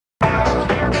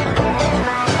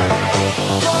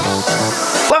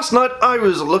Last night I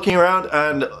was looking around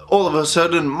and all of a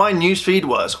sudden my newsfeed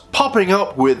was popping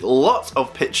up with lots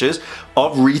of pictures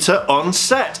of Rita on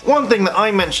set. One thing that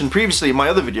I mentioned previously in my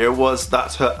other video was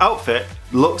that her outfit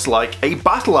looks like a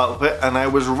battle outfit, and I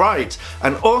was right.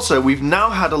 And also we've now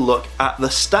had a look at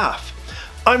the staff.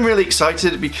 I'm really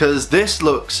excited because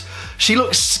she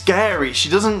looks scary. She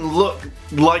doesn't look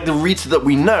like the Rita that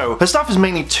we know. Her staff is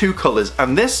mainly two colours,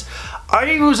 and this,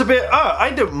 I was a bit,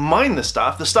 I don't mind the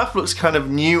staff. The staff looks kind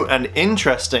of new and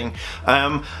interesting.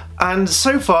 And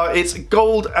so far it's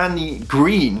gold and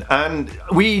green, and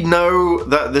we know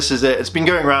that this is it. It's been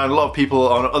going around, a lot of people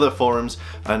on other forums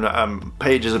and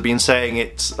pages have been saying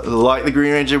it's like the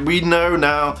Green Ranger. We know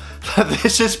now that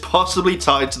this is possibly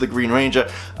tied to the Green Ranger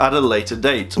at a later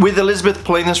date. With Elizabeth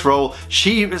playing this role,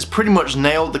 she has pretty much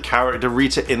nailed the character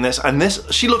Rita in this, and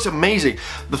she looks amazing.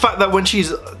 The fact that when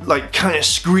she's like kind of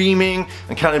screaming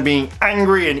and kind of being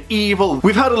angry and evil.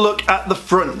 We've had a look at the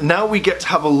front, now we get to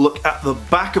have a look at the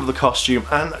back of the costume,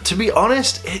 and to be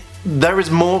honest, there is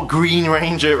more Green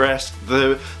Ranger-esque.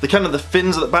 The kind of the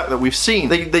fins at the back that we've seen,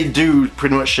 they do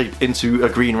pretty much shape into a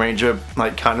Green Ranger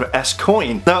like kind of esque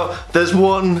coin. Now there's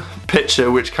one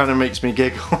picture which kind of makes me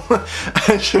giggle.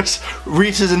 And just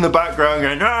Rita's in the background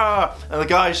going ah, and the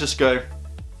guys just go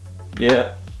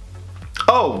yeah.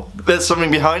 Oh, there's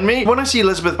something behind me. When I see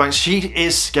Elizabeth Banks, she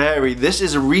is scary. This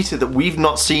is a Rita that we've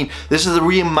not seen. This is a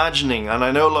reimagining, and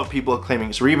I know a lot of people are claiming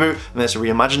it's a reboot, and there's a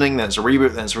reimagining, then it's a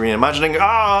reboot, then it's a reimagining.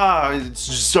 Ah, it's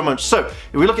just so much. So,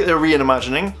 if we look at the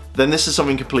reimagining, then this is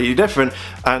something completely different,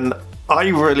 and I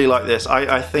really like this.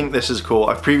 I think this is cool.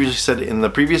 I've previously said it in the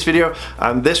previous video,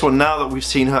 and this one, now that we've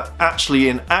seen her actually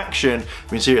in action,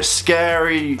 we can see her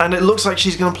scary, and it looks like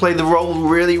she's going to play the role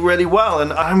really, really well,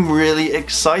 and I'm really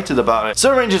excited about it.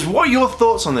 So Rangers, what are your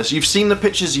thoughts on this? You've seen the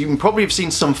pictures, you probably have seen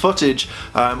some footage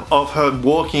of her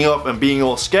walking up and being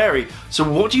all scary. So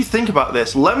what do you think about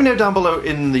this? Let me know down below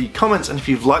in the comments, and if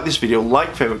you've liked this video,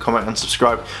 like, favorite, comment, and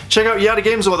subscribe. Check out Yada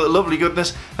Games, all that lovely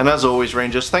goodness, and as always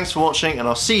Rangers, thanks for watching, and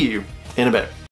I'll see you in a bit.